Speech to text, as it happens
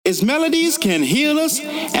Its melodies can heal us,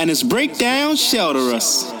 and its breakdowns shelter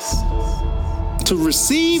us. To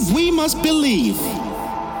receive, we must believe,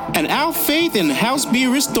 and our faith in the house be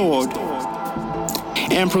restored,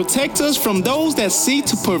 and protect us from those that seek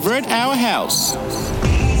to pervert our house.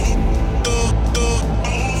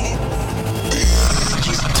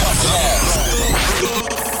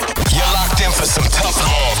 You're locked in for some tough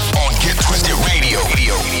love on Get Twisted Radio.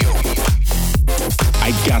 I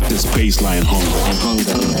got this baseline hunger.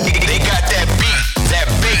 They got that beat, that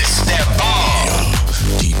bass, that bomb.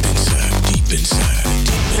 Deep inside.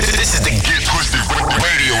 This is the Get Twisted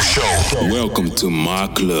Radio Show. Welcome to my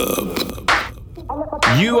club.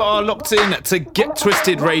 You are locked in to Get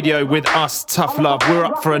Twisted Radio with us, Tough Love. We're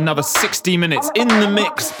up for another 60 minutes in the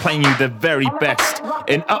mix, playing you the very best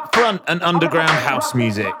in upfront and underground house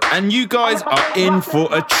music. And you guys are in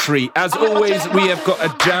for a treat. As always, we have got a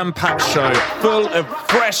jam-packed show full of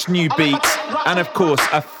fresh new beats and, of course,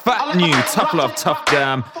 a fat new Tough Love Tough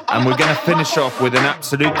Jam. And we're going to finish off with an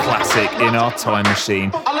absolute classic in our time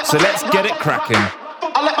machine. So let's get it cracking. I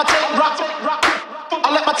let my tape rock.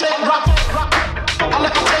 I let my tape rock. I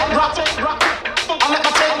let my tape rock. I let my tape rock. I let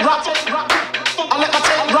my tape rock. I let my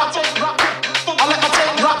tape rock. I let my tape rock. I let my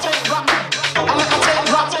tape rock. I let my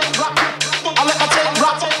tape rock. I let my tape rock. I let my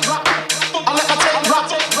tape rock.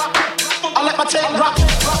 I let my tape rock. I let my tape rock. I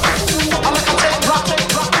let my tape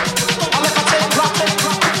rock. I let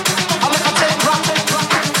my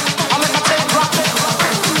tape rock. I let my tape rock.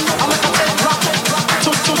 I let my tape rock.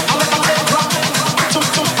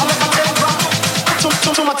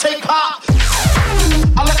 To my tape pop.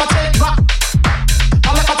 I let my tape rock. I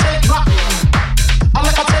let my tape rock. I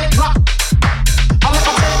let my tape rock. I let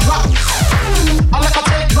my tape rock. I let my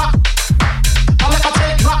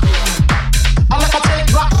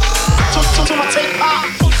tape rock.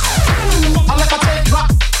 I let my tape rock.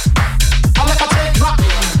 I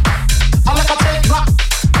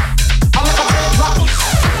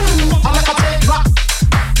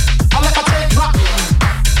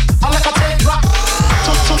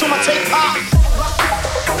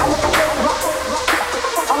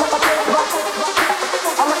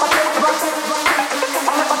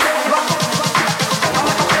my tape rock.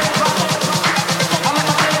 To my tape pop.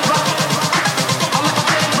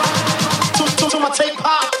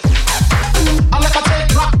 I let my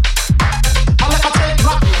tape rock. I let my tape rock. I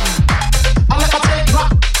let my tape rock. I let my tape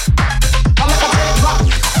rock.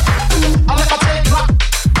 I let my tape rock.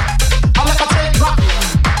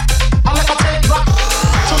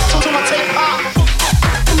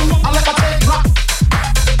 I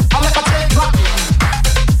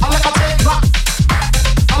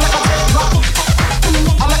let my tape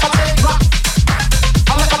rock. I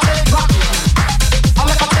let my tape rock.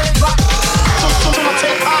 To my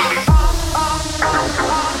tape pop.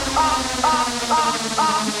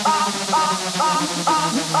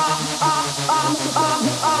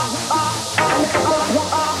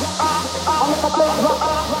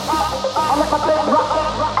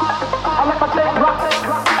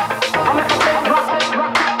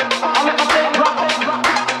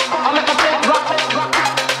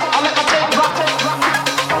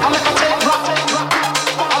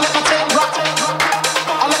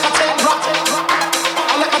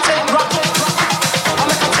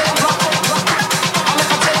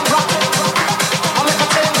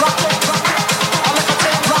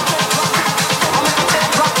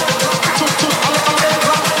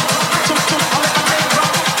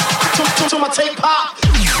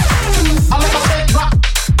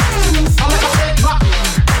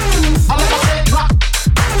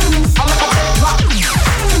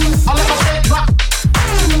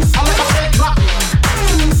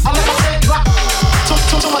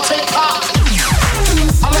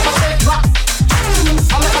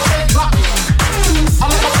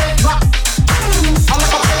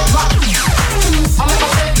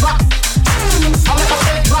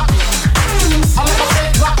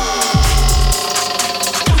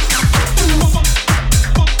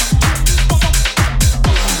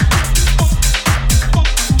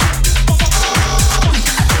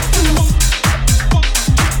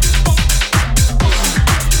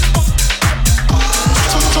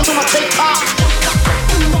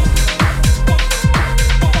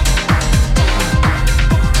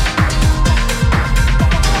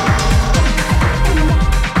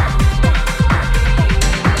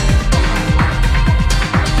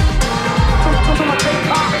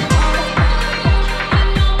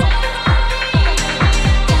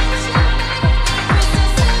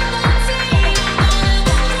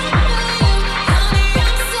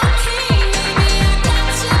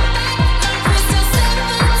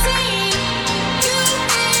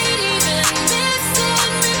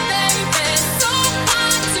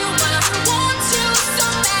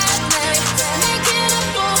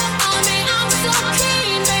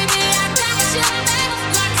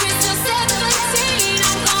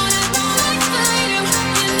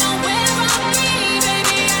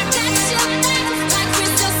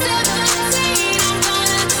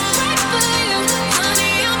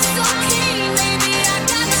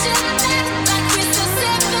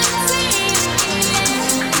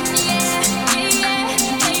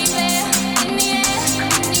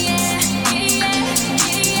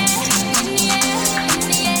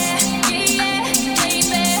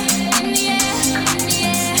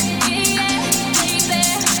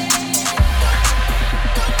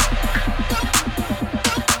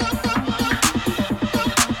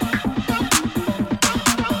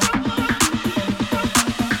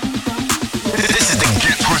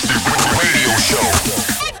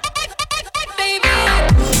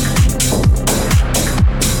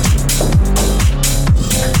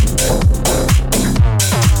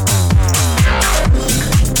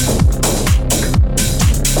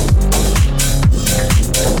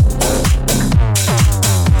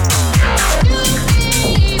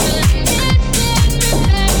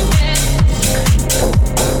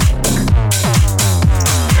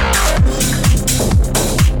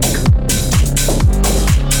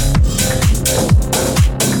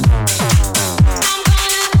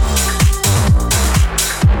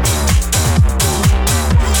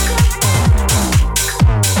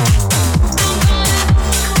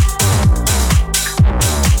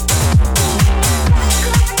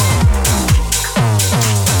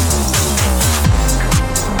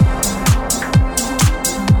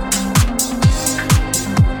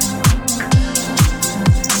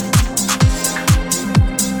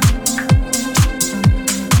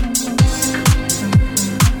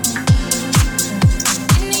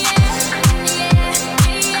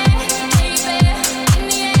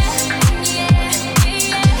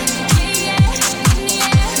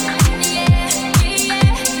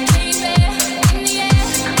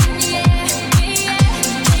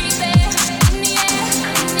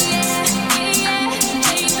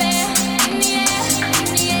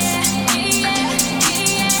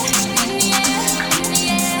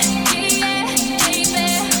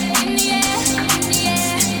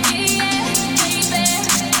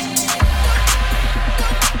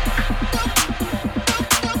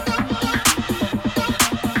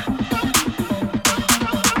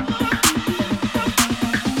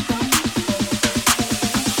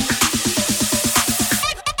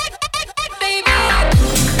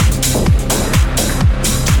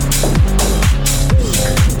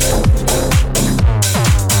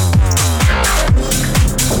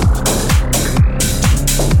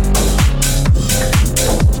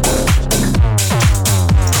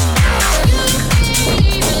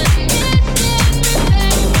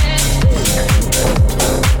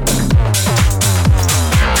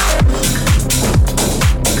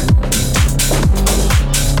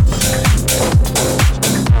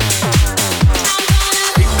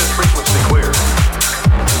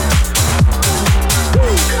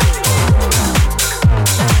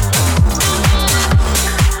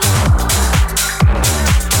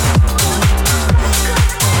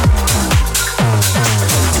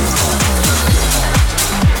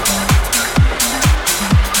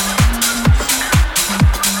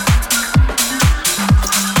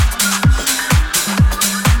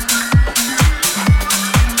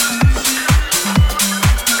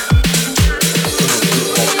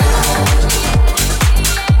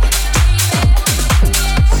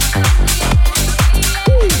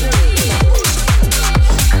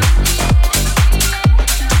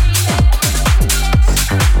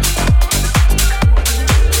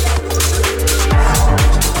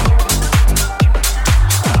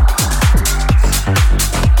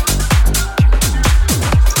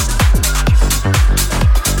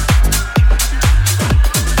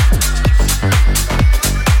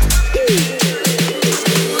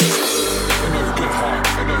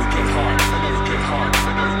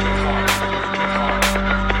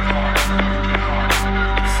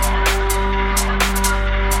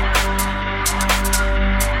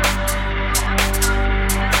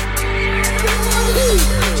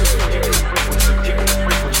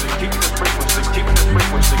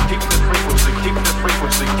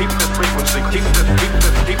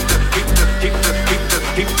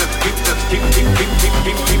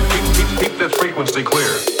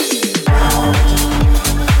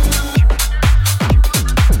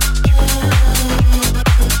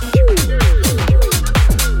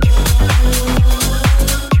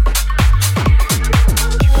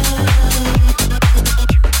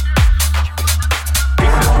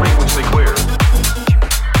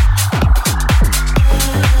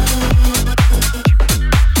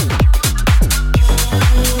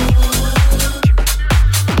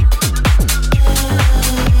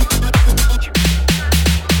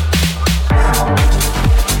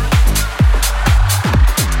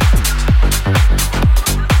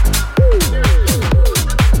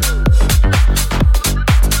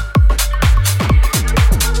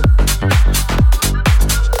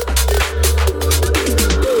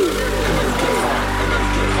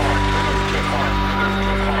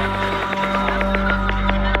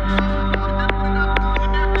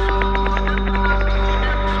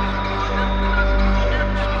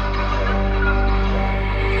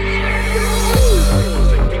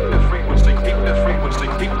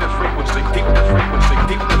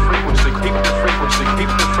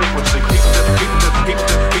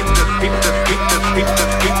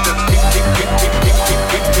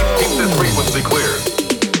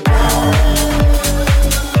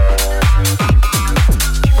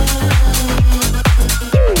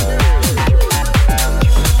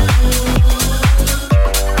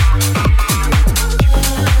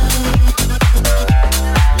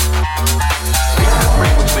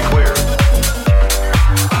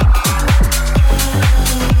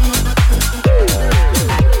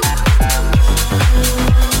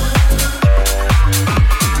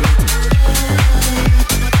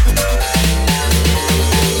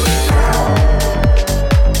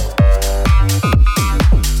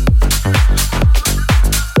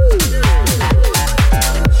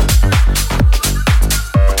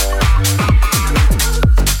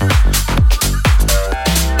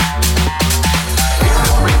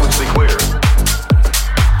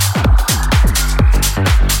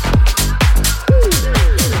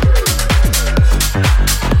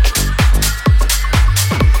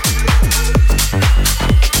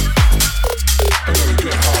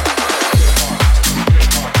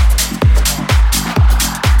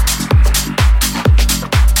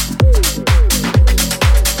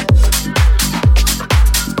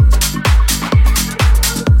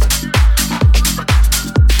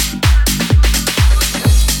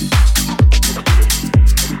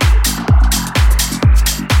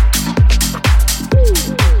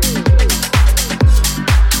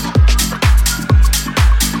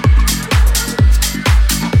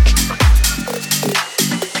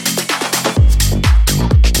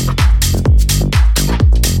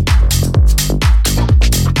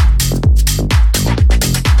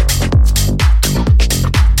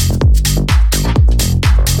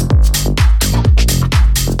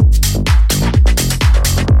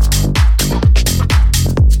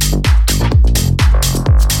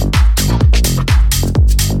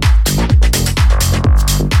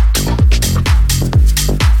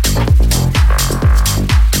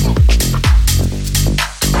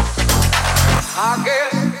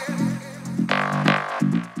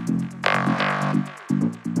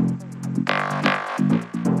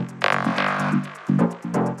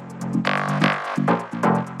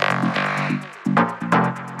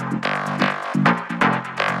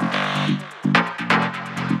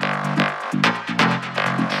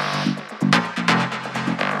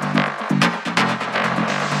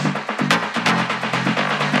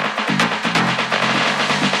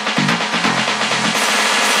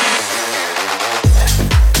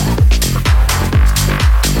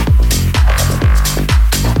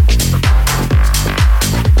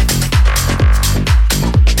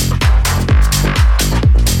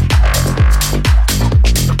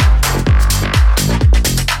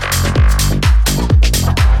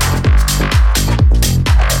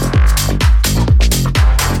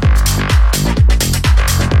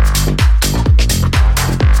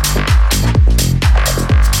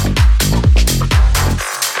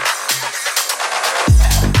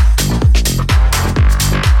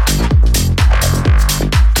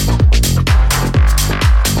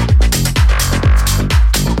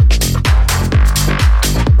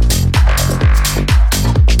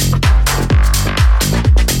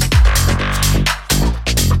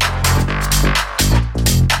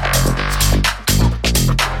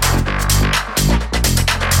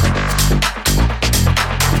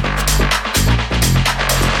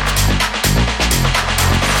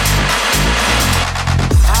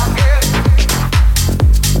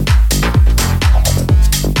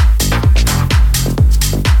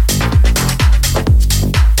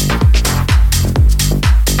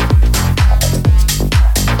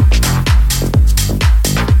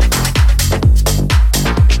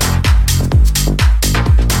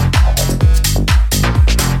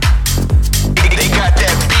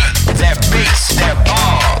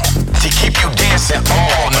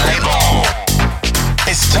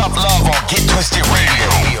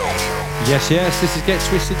 Yes, this is Get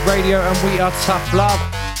Twisted Radio and we are Tough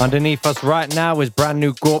Love. Underneath us right now is brand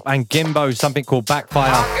new Gorp and Gimbo, something called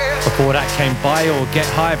Backfire. Before that came Buy or Get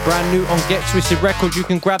High, brand new on Get Twisted Records. You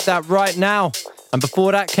can grab that right now. And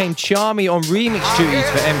before that came Charmy on remix duties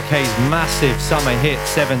for MK's massive summer hit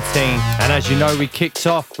 17. And as you know, we kicked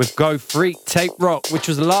off with Go Freak Tape Rock, which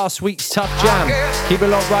was last week's Tough Jam. Keep it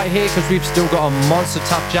locked right here because we've still got a monster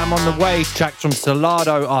Tough Jam on the way. Tracks from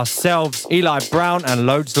Salado, ourselves, Eli Brown and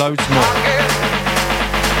loads more.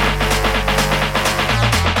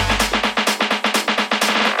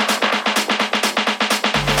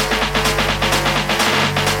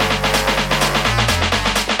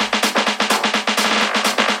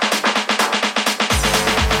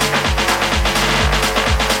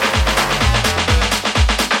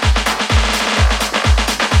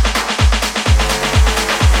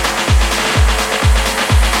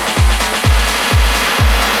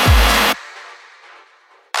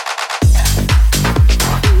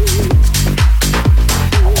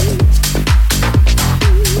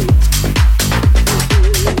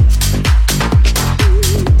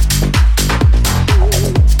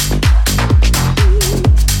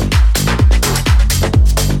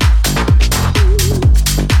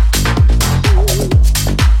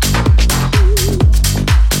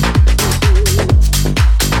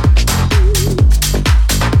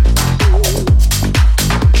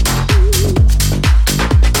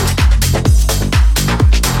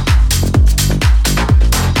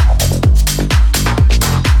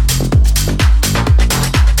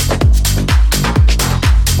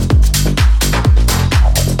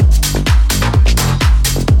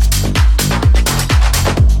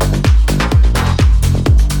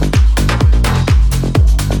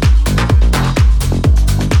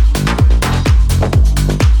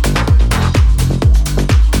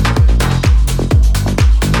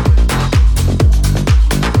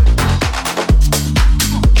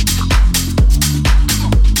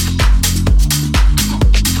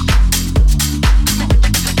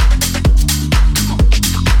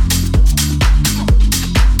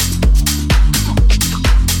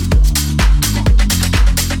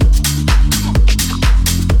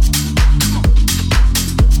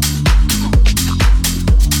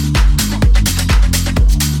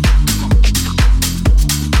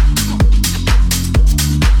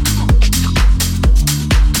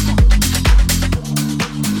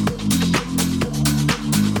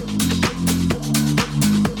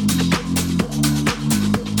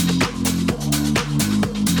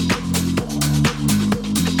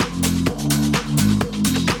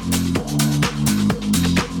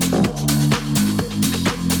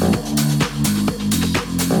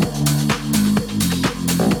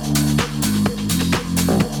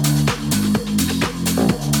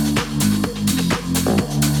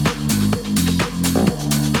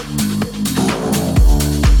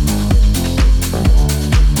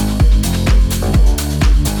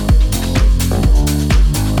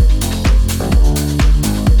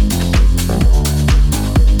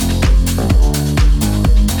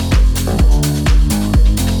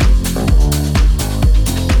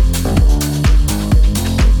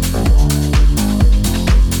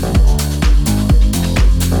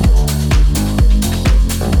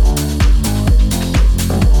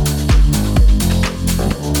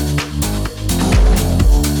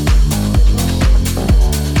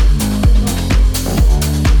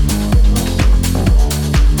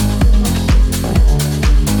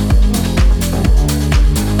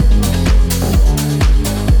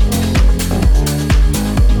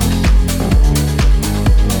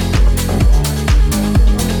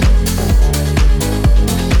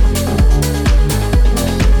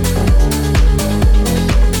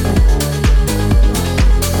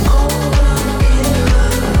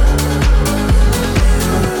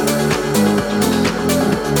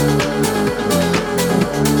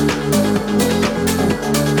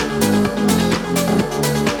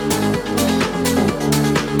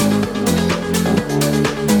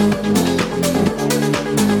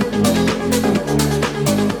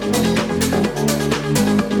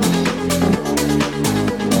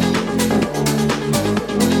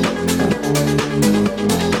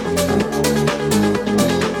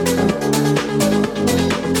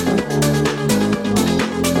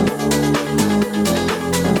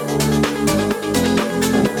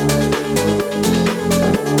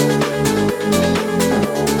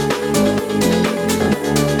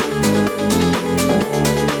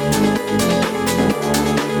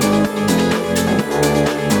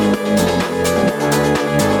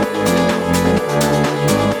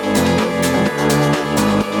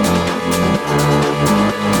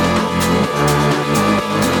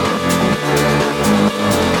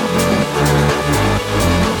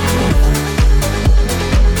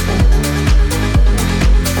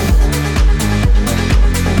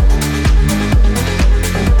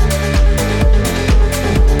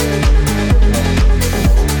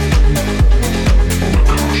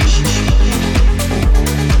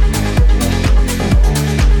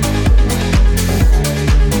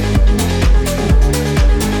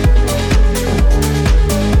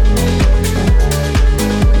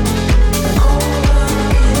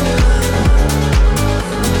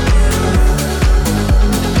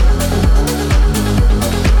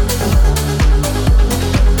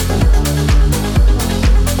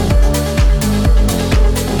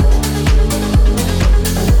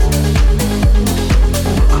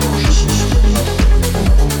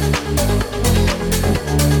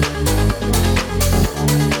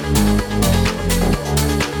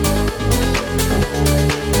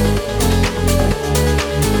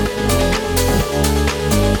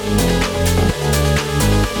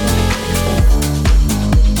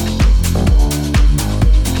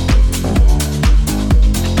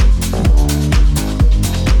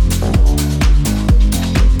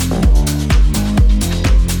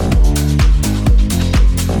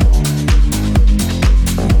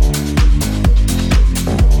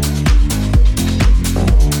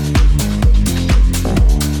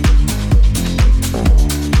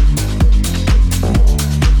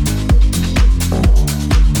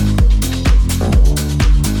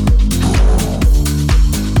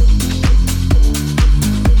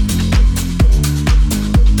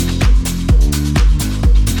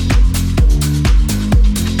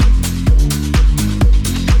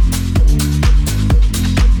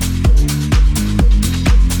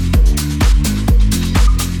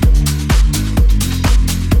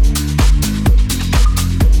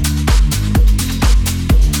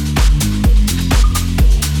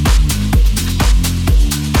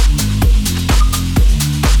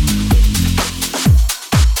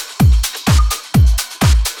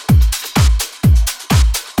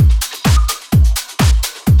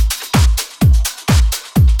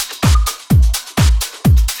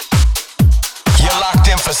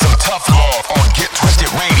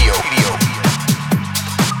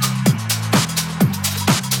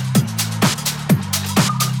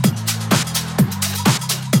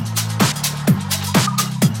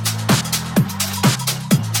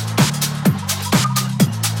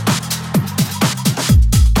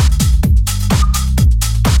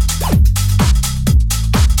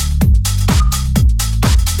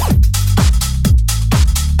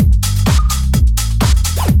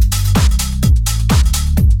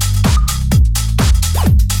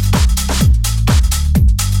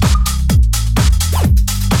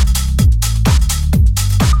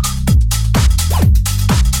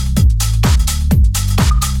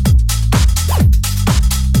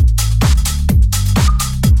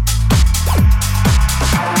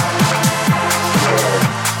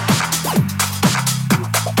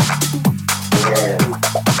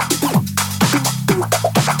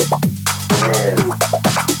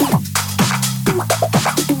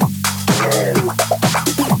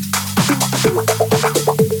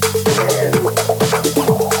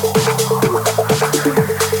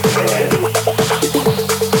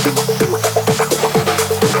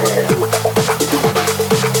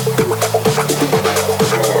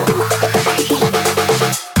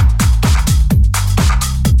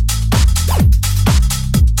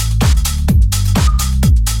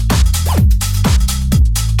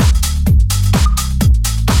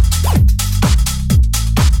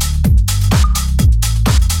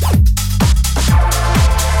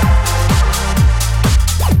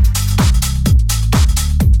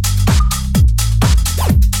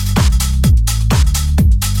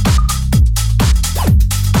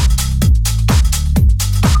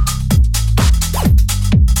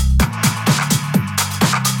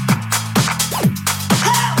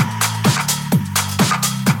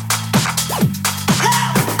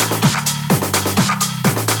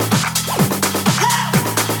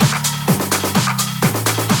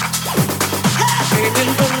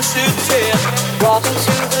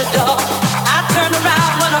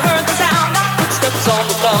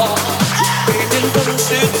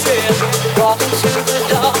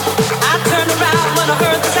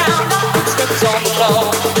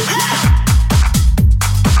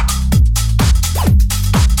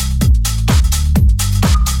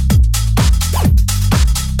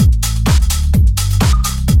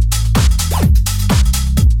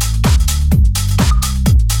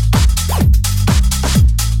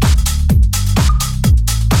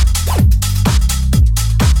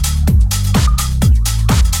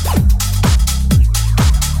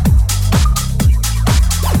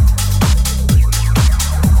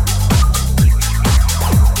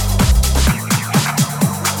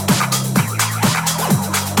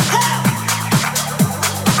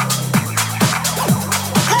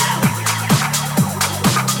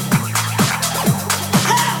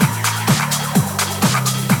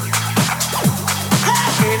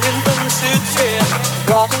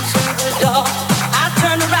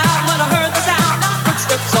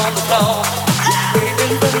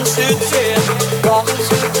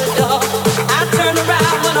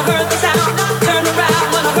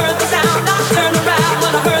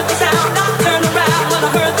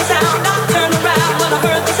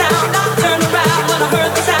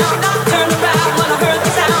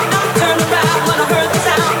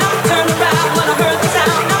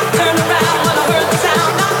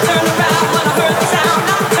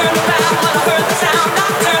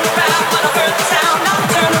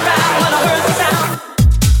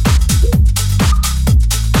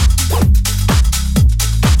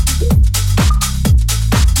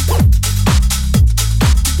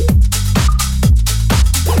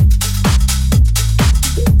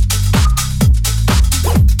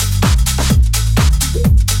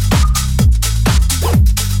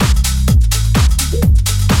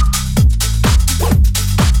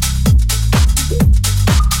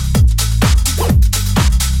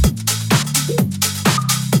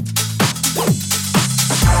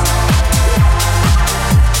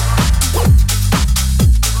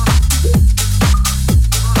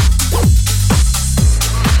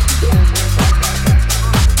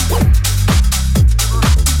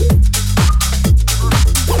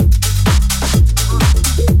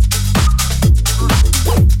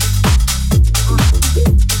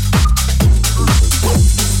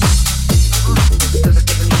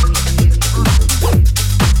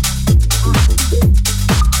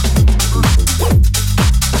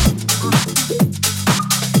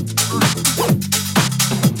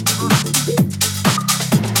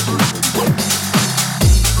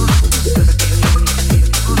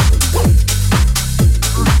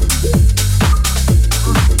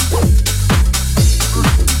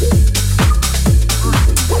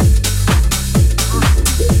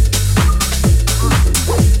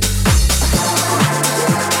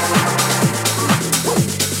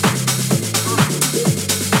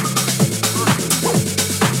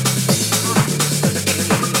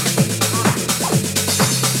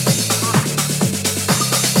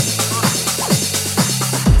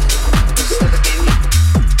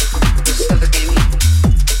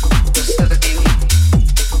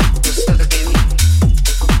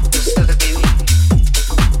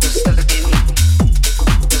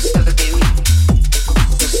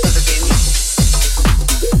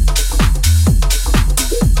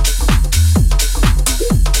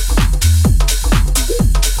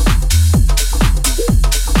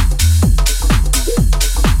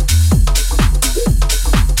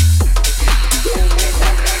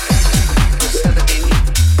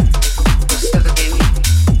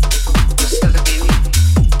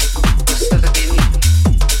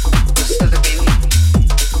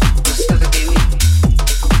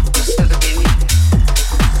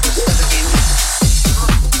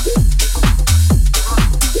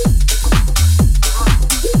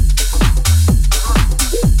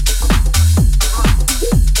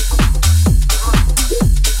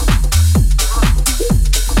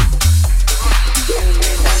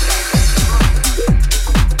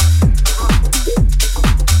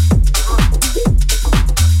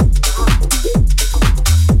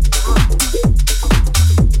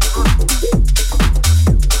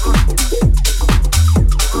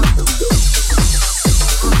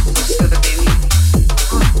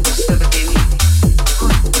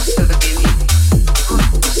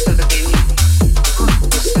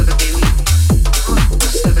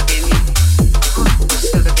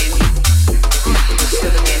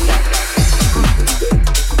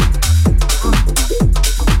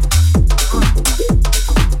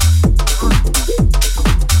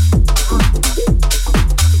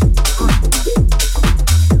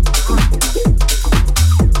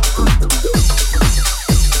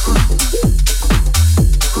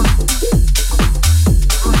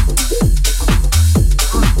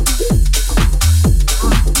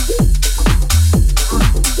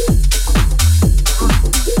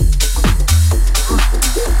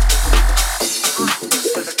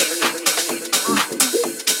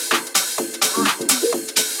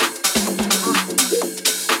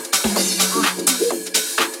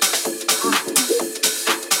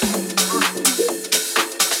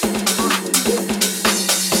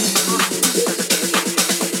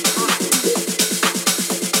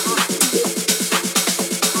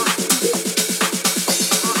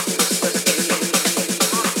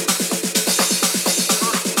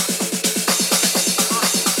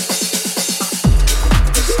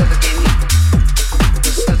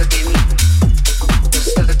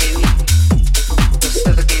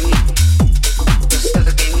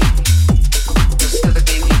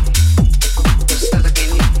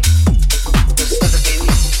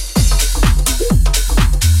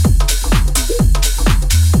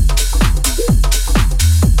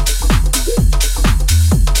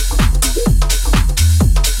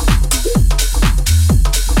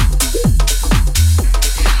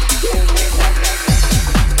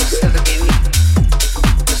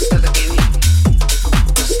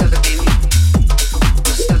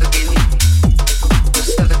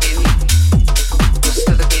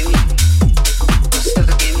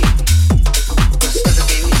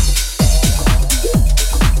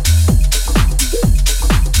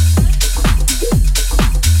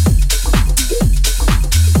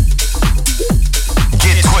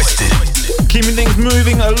 was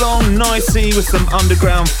moving along nicely with some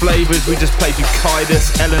underground flavours. We just played you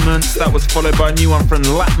Kaidas, Elements. That was followed by a new one from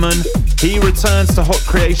Latman. He returns to Hot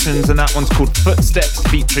Creations, and that one's called Footsteps,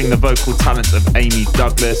 featuring the vocal talents of Amy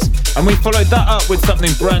Douglas. And we followed that up with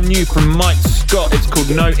something brand new from Mike Scott. It's called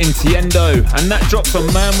No Entiendo, and that drops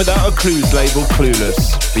on Man Without a Clues label,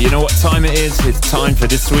 Clueless. But you know what time it is? It's time for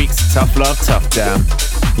this week's Tough Love Tough Jam.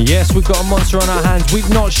 Yes, we've got a monster on our hands. We're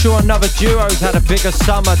not sure another duo's had a bigger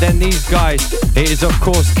summer than these guys. It is, of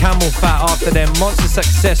course, Camel Fat after their monster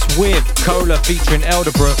success with Cola featuring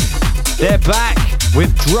Elderbrook. They're back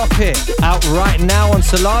with Drop It, out right now on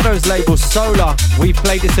Solado's label Solar. We've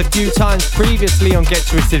played this a few times previously on Get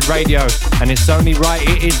Twisted Radio, and it's only right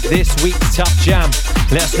it is this week's Tough Jam.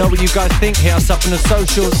 Let us know what you guys think. Hit us up on the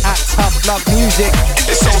socials at Tough Love Music.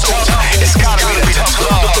 It's so tough, it's gotta be the Tough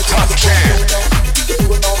Love Tough Jam.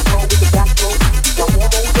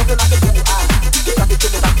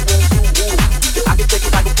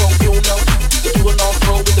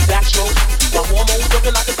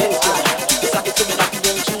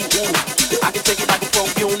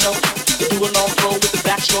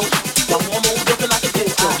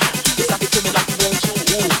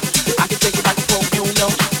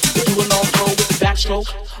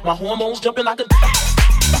 My hormones jumping like a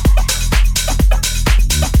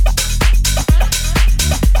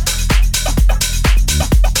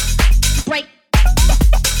break.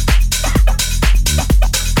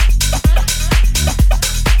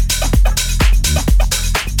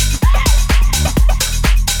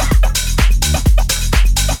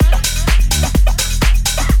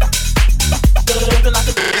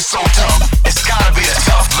 It's so tough, it's gotta be the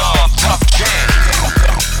Tough Love Tough Jam.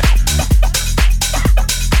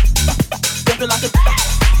 Like a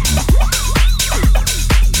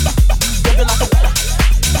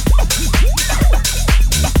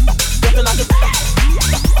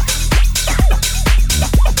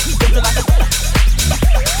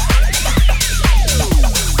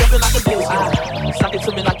suck it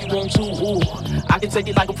to me like you want to, ooh. I can take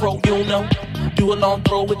it like a pro, you know. Do a long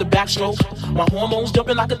throw with the backstroke. My hormones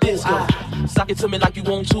jumping like a disco. Suck it to me like you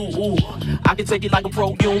want to, ooh. I can take it like a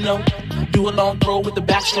pro, you know. Do a long throw with the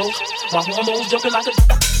backstroke. My hormones jumping like a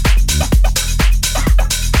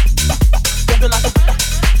jumping like a jumping like a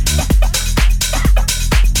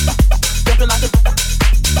jumping like a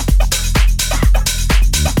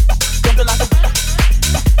jumping like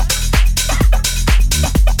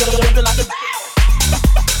a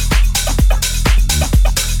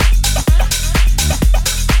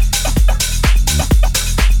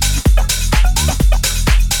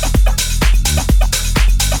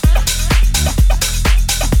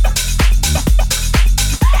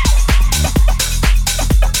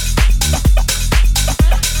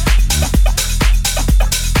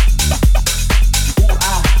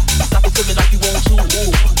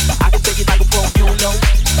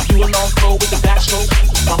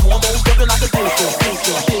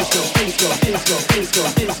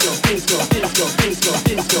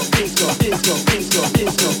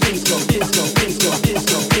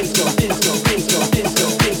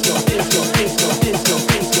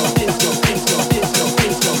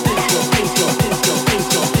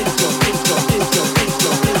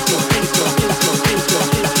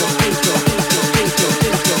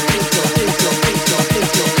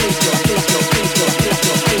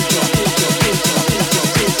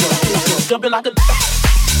jumping like a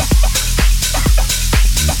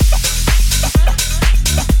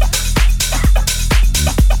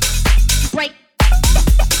break.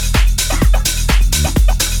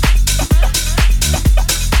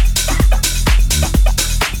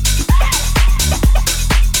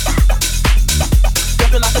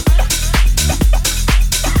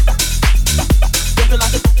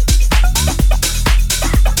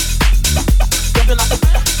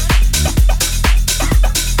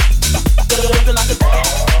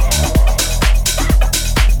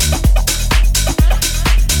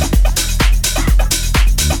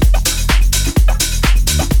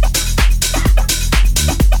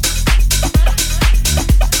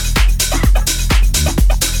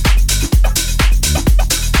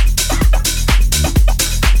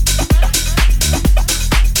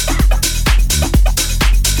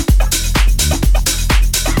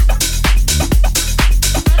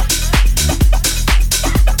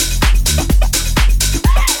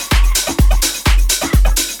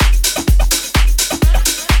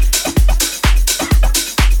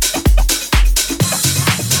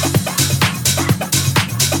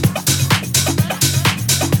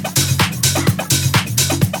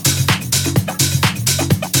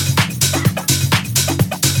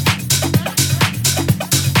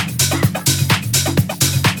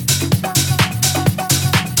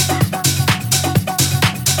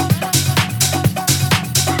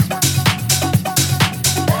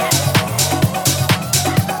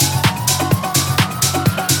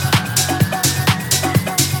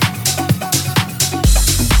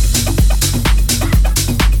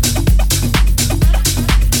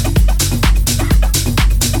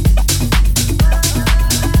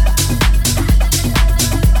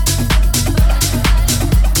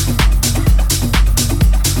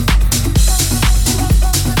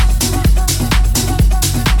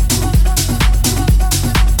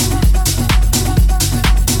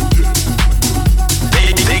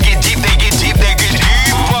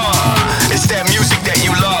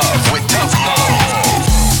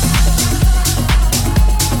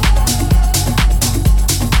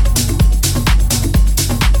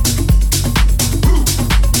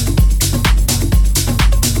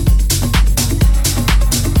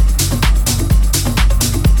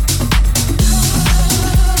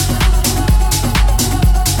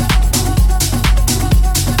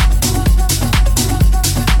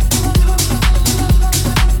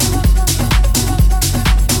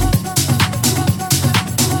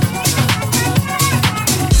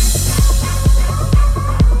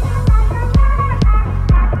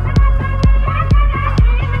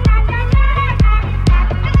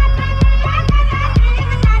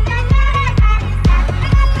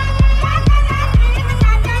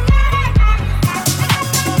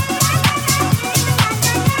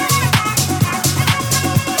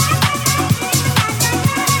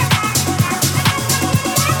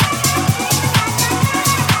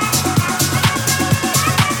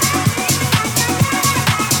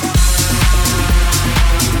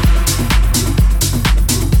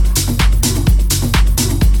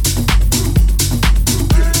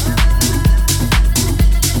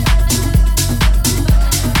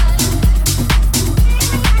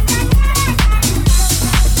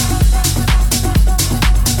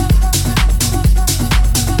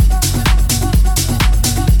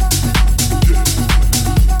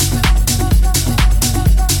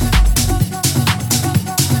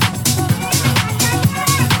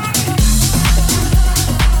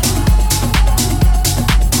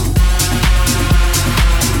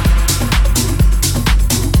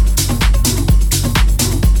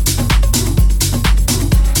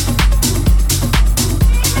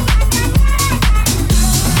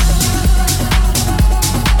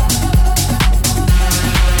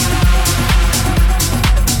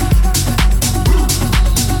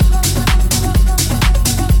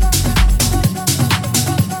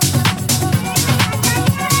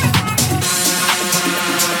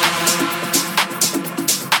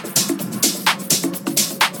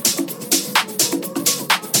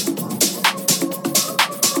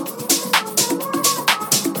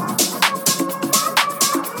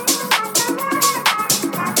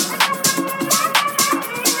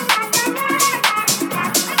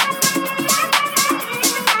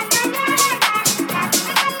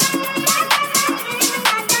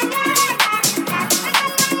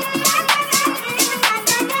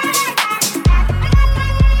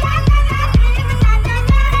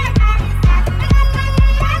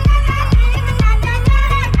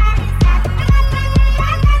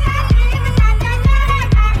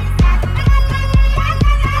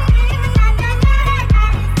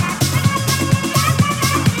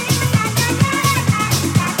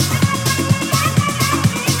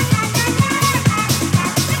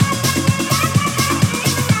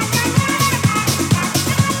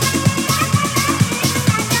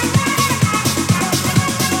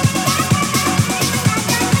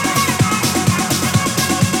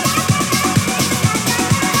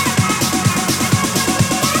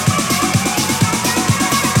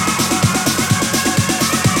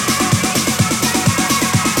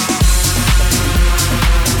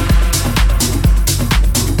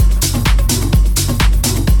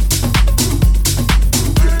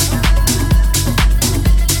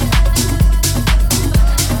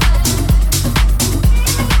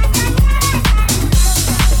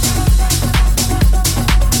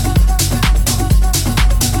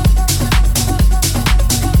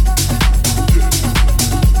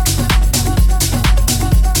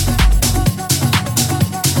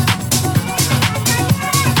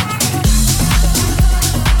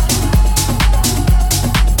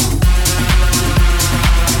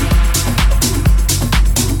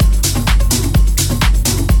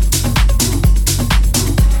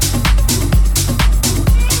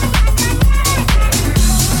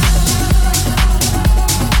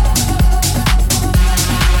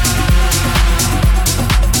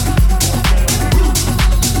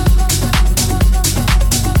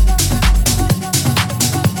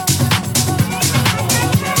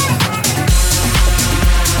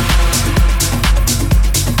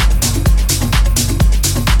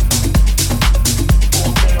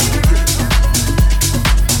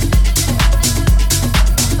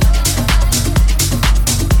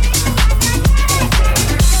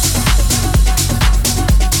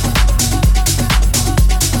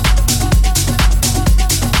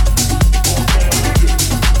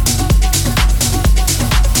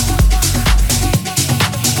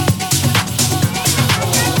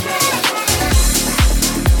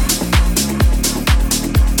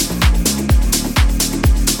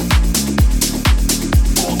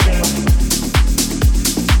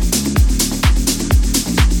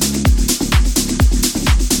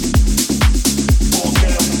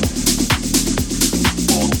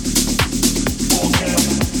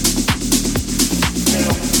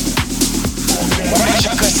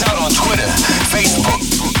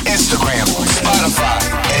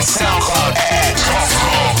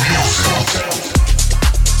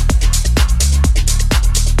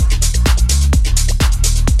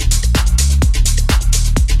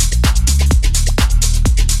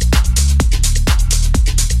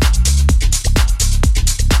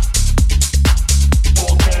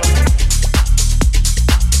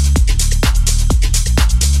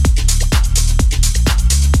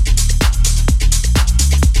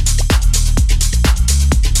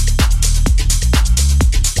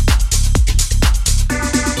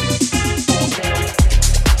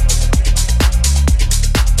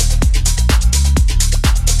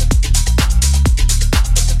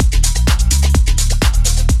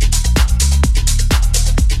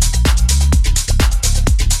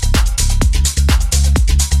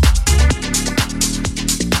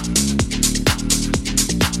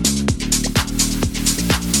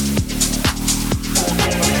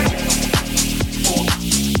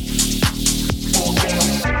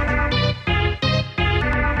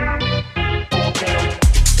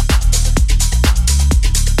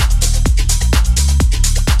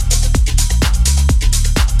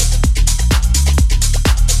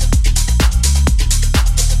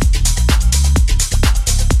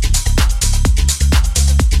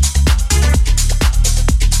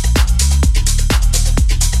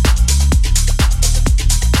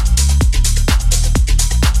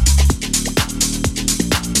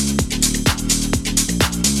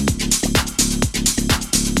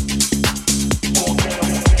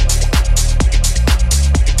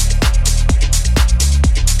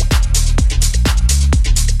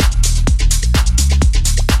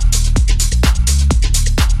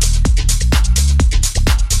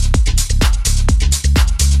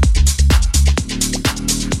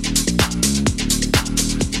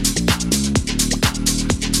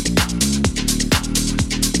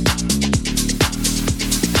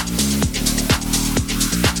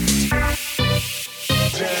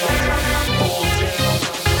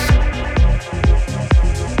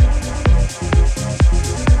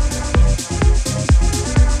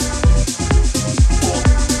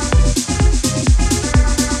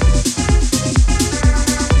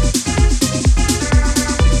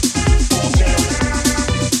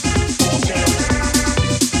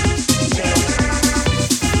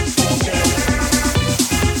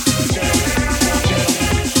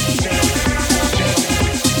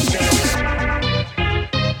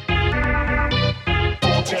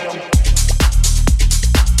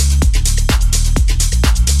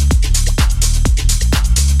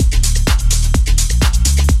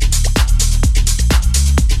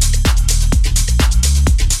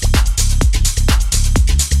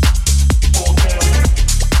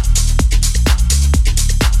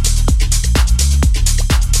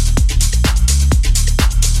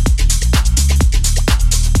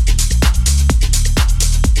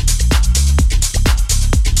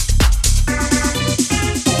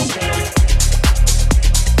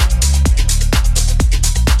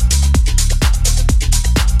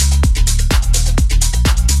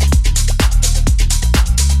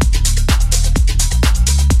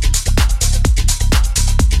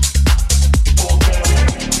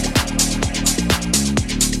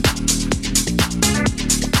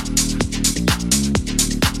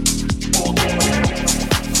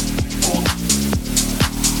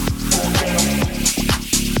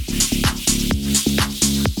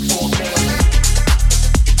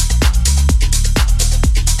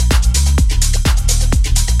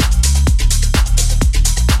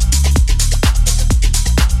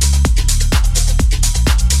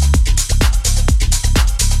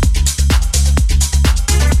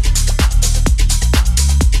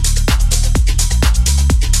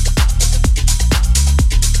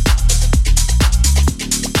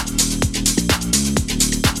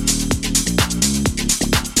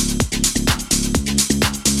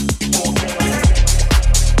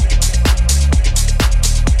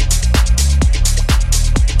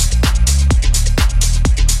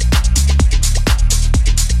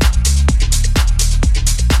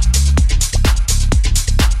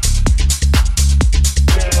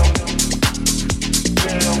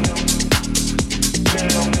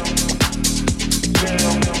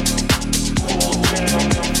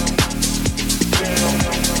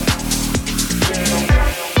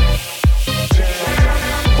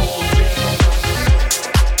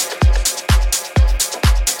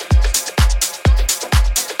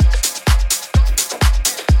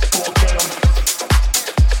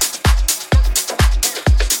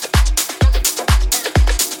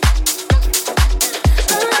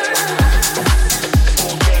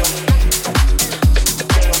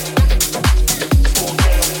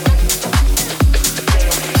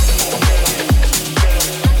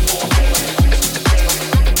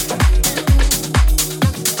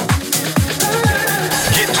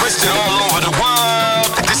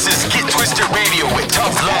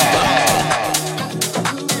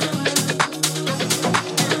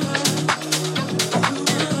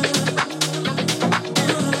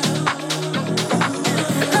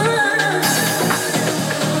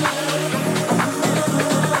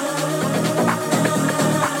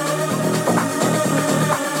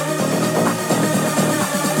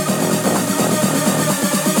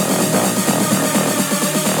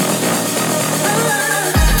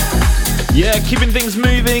 keeping things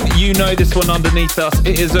moving, you know this one underneath us.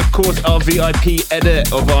 It is, of course, our VIP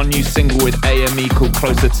edit of our new single with AME called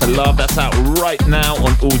Closer to Love. That's out right now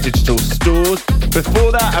on all digital stores.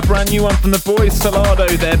 Before that, a brand new one from the boys, Salado.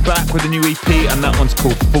 They're back with a new EP, and that one's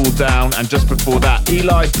called Fall Down. And just before that,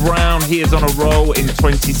 Eli Brown. He is on a roll in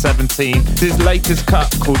 2017. His latest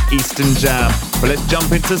cut called Eastern Jam. But let's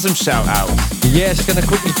jump into some shout-outs. Yes, gonna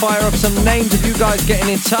quickly fire up some names of you guys getting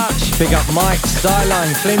in touch. Big up Mike,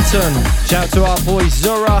 Styline, Clinton. Shout to our boys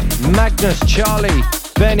Zura, Magnus, Charlie,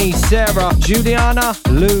 Benny, Sarah, Juliana,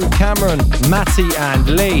 Lou, Cameron, Matty and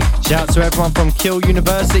Lee. Shout to everyone from Kiel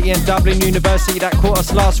University and Dublin University that caught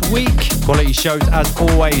us last week. Quality shows as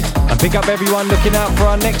always. And big up everyone looking out for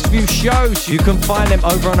our next few shows. You can find them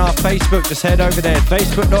over on our Facebook. Just head over there,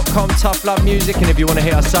 facebook.com/toughlovemusic. And if you want to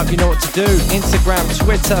hit us up, you know what to do. Instagram,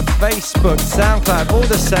 Twitter, Facebook, SoundCloud, all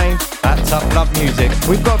the same at Tough Love Music.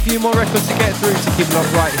 We've got a few more records to get through, so keep it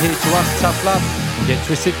up right here to us, Tough Love, and Get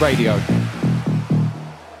Twisted Radio.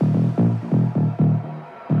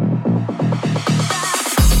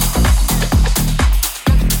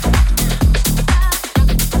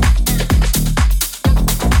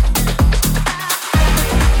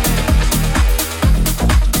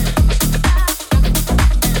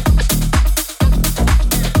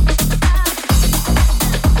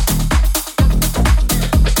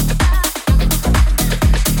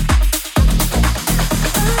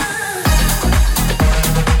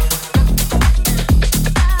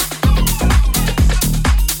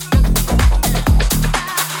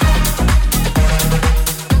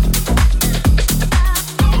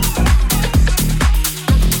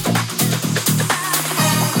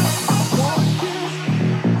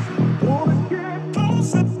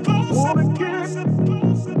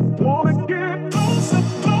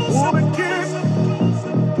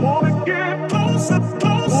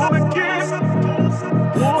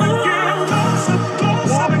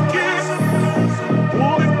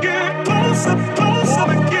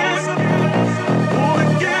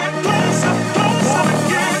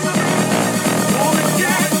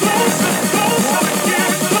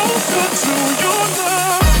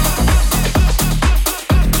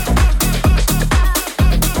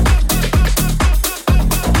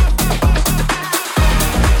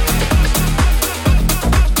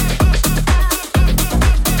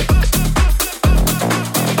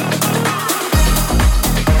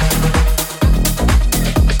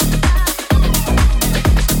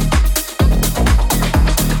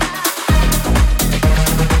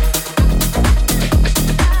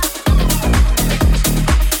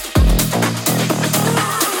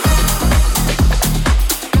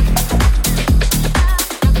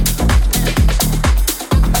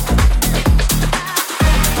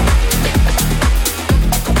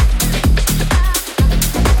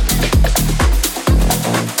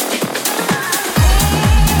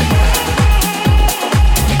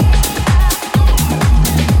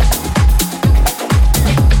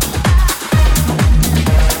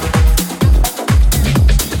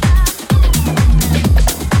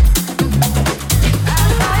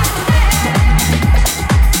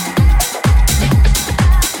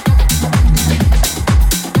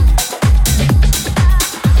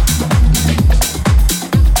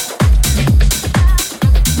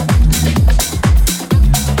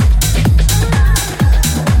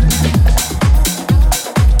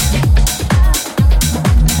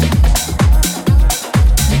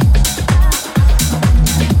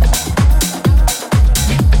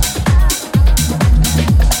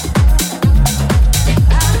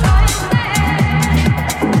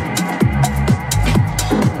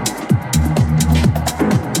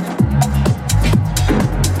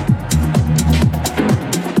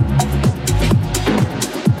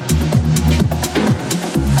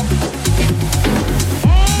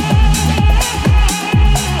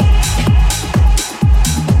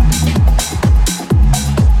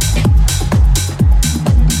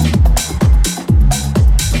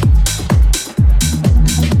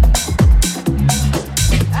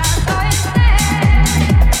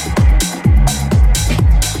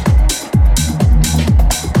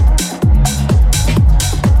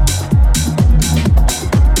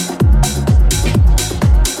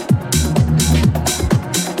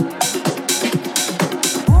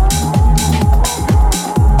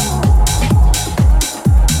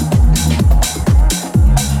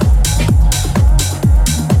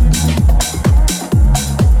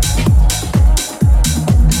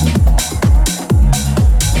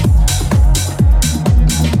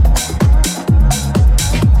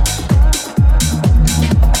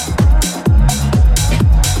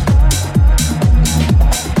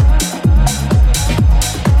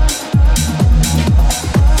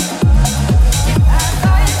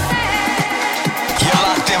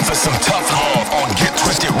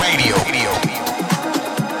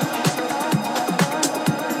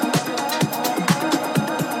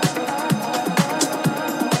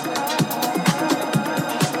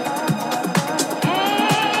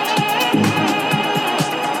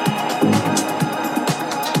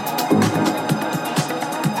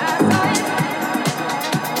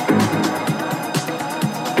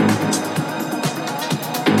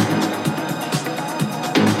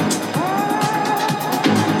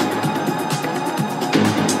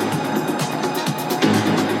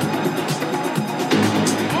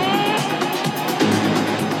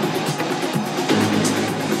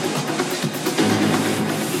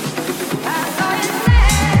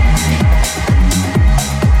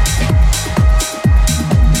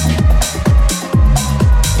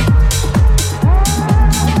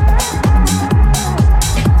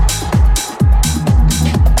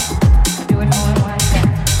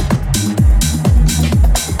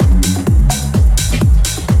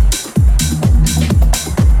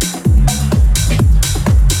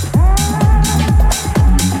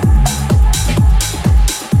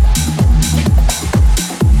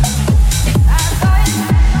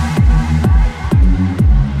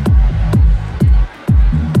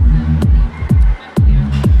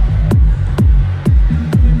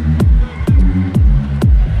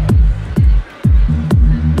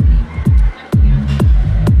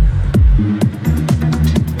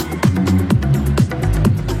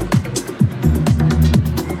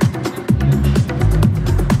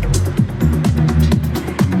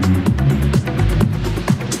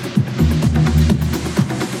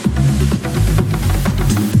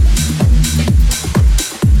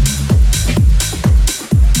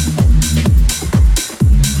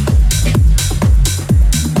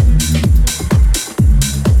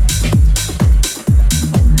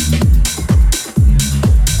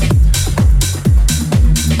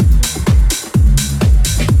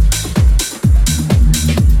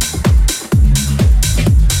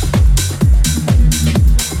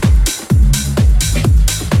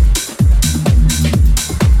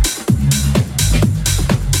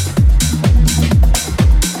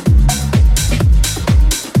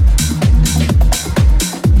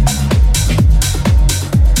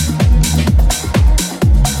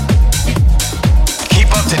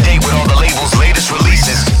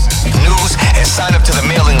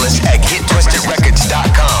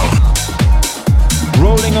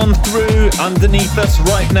 through underneath us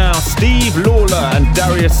right now. Steve Lawler and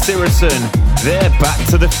Darius Sirison. They're Back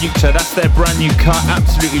to the Future. That's their brand new cut.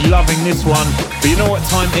 Absolutely loving this one. But you know what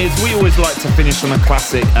time it is? We always like to finish on a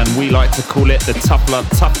classic, and we like to call it the Tough Love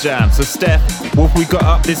Tough Jam. So Steph, what have we got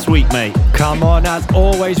up this week, mate? Come on, as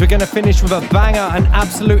always, we're going to finish with a banger, an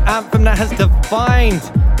absolute anthem that has defined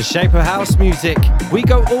the shape of house music. We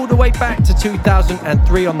go all the way back to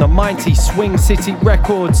 2003 on the mighty Swing City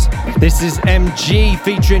Records. This is MG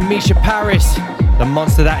featuring Misha Paris, the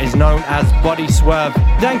monster that is known as Body Swerve.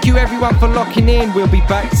 Thank you everyone for locking in. We'll be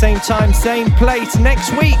back same time, same place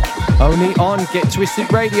next week, only on Get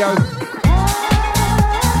Twisted Radio.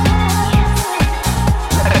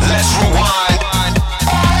 Let's rewind.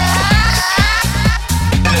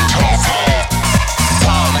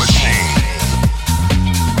 Time machine.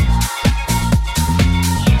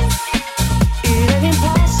 It ain't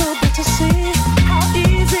impossible to see how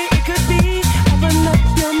easy it could be. Open up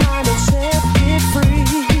your mind and set it free.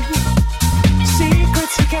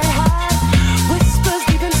 Secrets you can't hide, whispers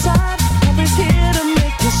deep inside. Love is here to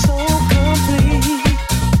make your soul complete.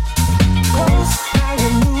 Close, now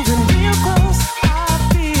you're moving real close. I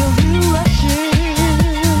feel you rushing.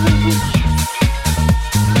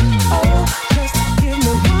 Oh, just give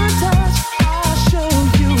me one touch. I'll show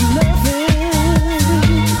you loving.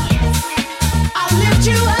 I'll lift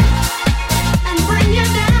you up and bring you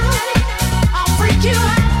down. I'll freak you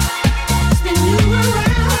out, spin you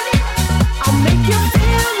around. I'll make you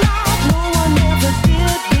feel like no one ever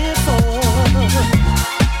did before.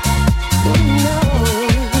 No,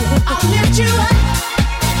 I'll lift you up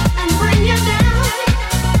and bring you down.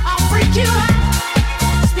 I'll freak you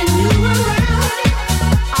out, spin you around.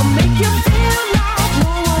 I'll make you feel like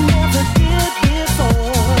no one ever did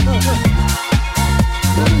before.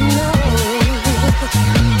 No,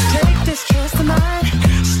 take this chance tonight.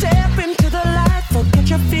 Step into the light, forget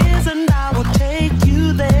your fears, and I will take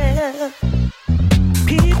you there.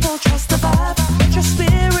 People trust the vibe, let your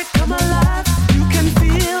spirit come alive. You can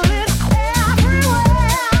feel it everywhere.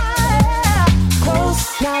 Close,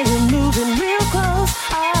 now you're moving real close.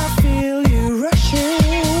 I feel you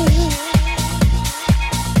rushing.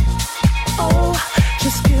 Oh,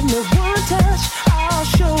 just give me one touch. I'll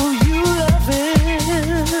show you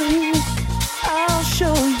loving. I'll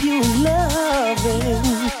show you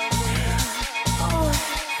loving. Oh,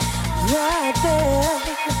 right there.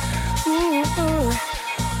 Ooh,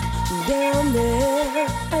 down there.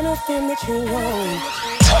 Anything that you want.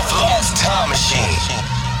 Tough Love's Time Machine.